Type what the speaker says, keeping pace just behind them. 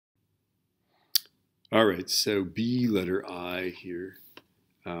All right, so B, letter I here.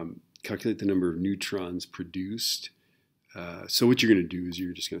 Calculate the number of neutrons produced. So what you're going to do is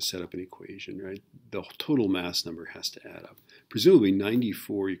you're just going to set up an equation, right? The total mass number has to add up. Presumably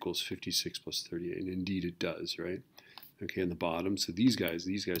 94 equals 56 plus 38, and indeed it does, right? Okay, on the bottom, so these guys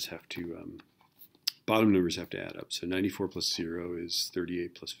have to, bottom numbers have to add up. So 94 plus 0 is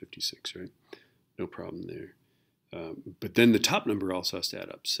 38 plus 56, right? No problem there. But then the top number also has to add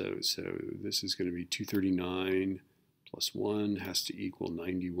up. So this is going to be 239 plus 1 has to equal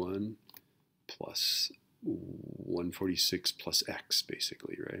 91 plus 146 plus x,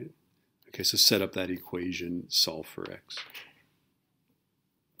 basically, right? Okay, so set up that equation, solve for x.